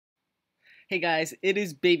Hey guys, it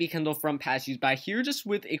is Baby Kendle from Past Use By here just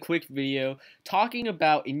with a quick video talking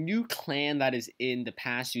about a new clan that is in the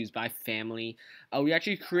Past Use By family. We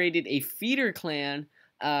actually created a feeder clan.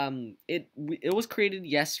 It was created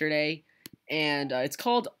yesterday, and it's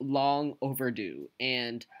called Long Overdue.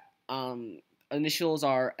 And um, initials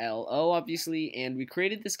are LO, obviously. And we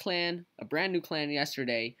created this clan, a brand new clan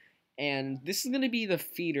yesterday. And this is going to be the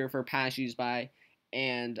feeder for Past Use By.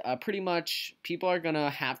 And pretty much people are going to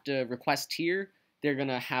have to request tier. They're going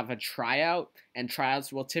to have a tryout, and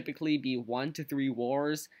tryouts will typically be 1 to 3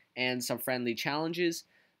 wars and some friendly challenges.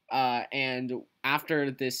 And after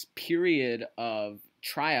this period of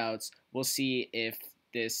tryouts, we'll see if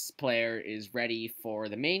this player is ready for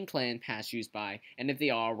the main clan Past Use By, and if they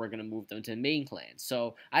are, we're going to move them to the main clan.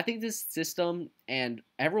 So I think this system, and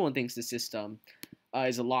everyone thinks the system,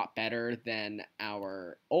 is a lot better than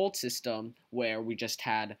our old system where we just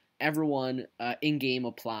had everyone in-game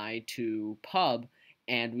apply to pub,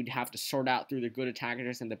 and we'd have to sort out through the good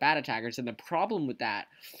attackers and the bad attackers. And the problem with that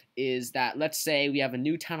is that, let's say we have a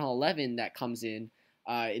new Town Hall 11 that comes in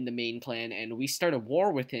the main clan, and we start a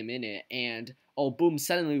war with him in it, and oh boom,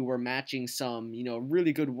 suddenly we're matching some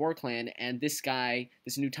really good war clan, and this guy,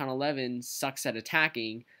 this new Town 11, sucks at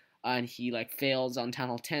attacking, and he like fails on Town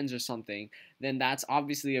Hall 10s or something, then that's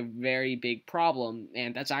obviously a very big problem,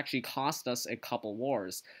 and that's actually cost us a couple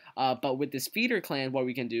wars. But with this feeder clan, what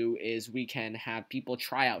we can do is we can have people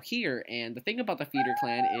try out here, and the thing about the feeder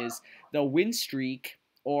clan is the win streak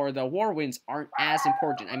or the war wins aren't as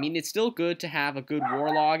important. I mean, it's still good to have a good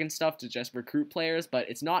war log and stuff to just recruit players, but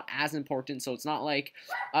it's not as important. So it's not like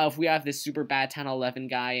if we have this super bad Town Hall 11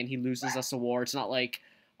 guy and he loses us a war, it's not like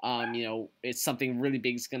it's something really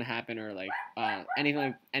big is gonna happen, or like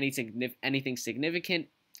anything significant.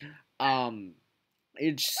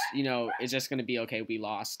 It's just gonna be okay. We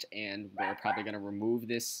lost, and we're probably gonna remove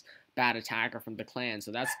this bad attacker from the clan.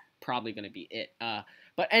 So that's probably gonna be it.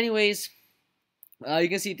 But anyways, you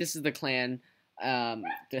can see this is the clan. The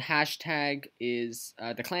hashtag is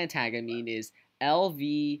the clan tag. I mean is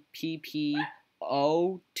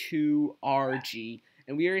LVPPO2RG.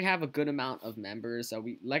 And we already have a good amount of members.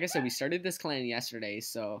 Like I said, we started this clan yesterday,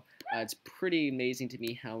 so it's pretty amazing to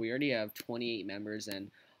me how we already have 28 members.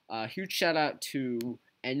 And huge shout out to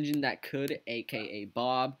Engine That Could, aka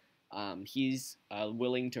Bob. He's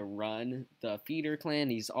willing to run the feeder clan.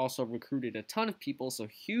 He's also recruited a ton of people, so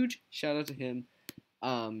huge shout out to him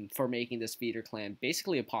for making this feeder clan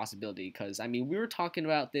basically a possibility. Because I mean, we were talking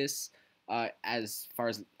about this as far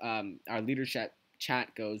as our leadership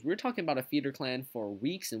chat goes. We were talking about a feeder clan for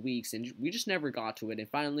weeks and weeks, and we just never got to it. And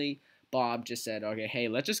finally, Bob just said, okay, hey,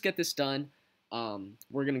 let's just get this done.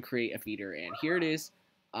 We're going to create a feeder, and here it is.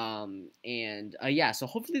 Yeah, so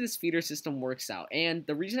hopefully this feeder system works out. And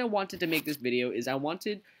the reason I wanted to make this video is I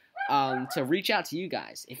wanted to reach out to you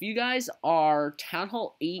guys. If you guys are Town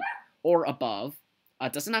Hall 8 or above,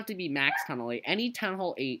 it doesn't have to be max Town Hall 8, any Town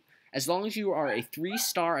Hall 8, as long as you are a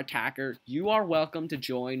 3-star attacker, you are welcome to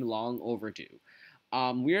join Long Overdue.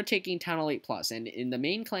 We are taking Town Hall 8 plus, and in the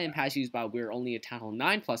main clan Past Use By, we're only a Town Hall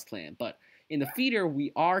 9 plus clan, but in the feeder,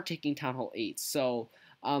 we are taking Town Hall 8. So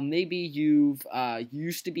maybe you've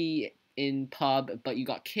used to be in pub, but you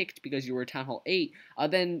got kicked because you were Town Hall 8,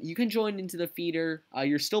 then you can join into the feeder.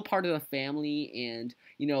 You're still part of the family, and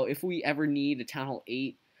if we ever need a Town Hall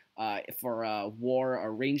 8 for a war, a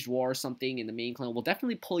ranged war or something in the main clan, we'll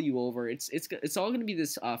definitely pull you over. It's all going to be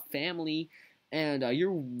this family. And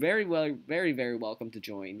you're very welcome to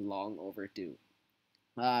join Long Overdue.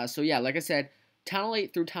 So yeah, like I said, Town Hall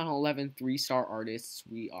 8 through Town Hall 11, 3-star artists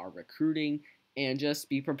we are recruiting, and just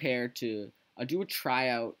be prepared to do a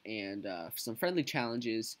tryout and some friendly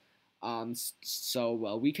challenges,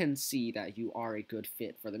 so we can see that you are a good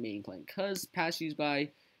fit for the main clan. Because Past Use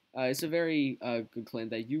By it's a very good clan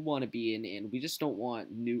that you want to be in, and we just don't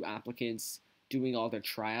want new applicants doing all their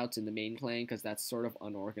tryouts in the main clan, because that's sort of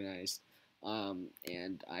unorganized.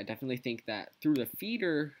 And I definitely think that through the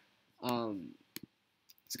feeder,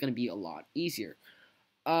 it's going to be a lot easier.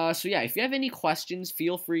 So yeah, if you have any questions,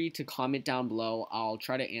 feel free to comment down below. I'll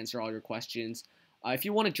try to answer all your questions. If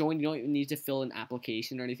you want to join, you don't even need to fill an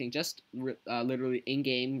application or anything. Just literally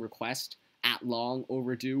in-game request at Long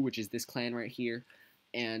Overdue, which is this clan right here,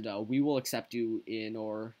 and we will accept you in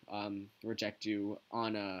or reject you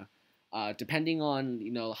on a depending on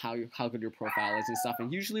how good your profile is and stuff.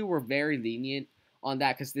 And usually we're very lenient on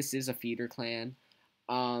that because this is a feeder clan.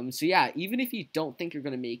 So yeah, even if you don't think you're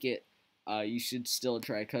gonna make it, you should still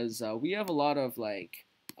try, because we have a lot of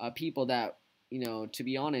people that to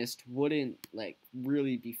be honest wouldn't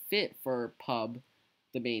really be fit for pub,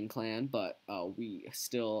 the main clan, but we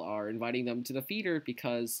still are inviting them to the feeder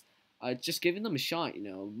because just giving them a shot.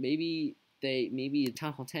 Maybe maybe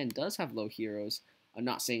Town Hall 10 does have low heroes. I'm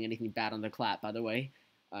not saying anything bad on the clap, by the way.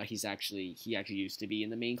 He actually used to be in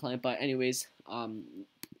the main clan, but anyways,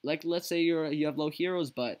 like let's say you have low heroes,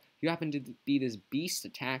 but you happen to be this beast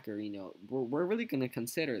attacker. We're really gonna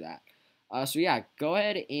consider that. So yeah, go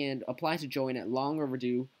ahead and apply to join at Long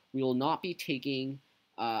Overdue. We will not be taking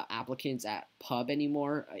applicants at pub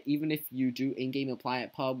anymore. Even if you do in-game apply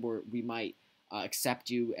at pub, we might accept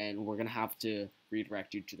you, and we're gonna have to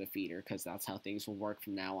redirect you to the feeder because that's how things will work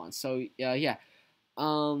from now on. So yeah.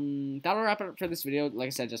 That'll wrap it up for this video. Like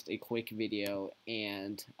I said, just a quick video,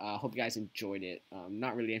 and hope you guys enjoyed it.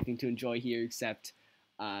 Not really anything to enjoy here except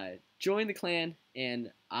join the clan, and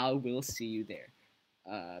I will see you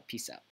there. Peace out.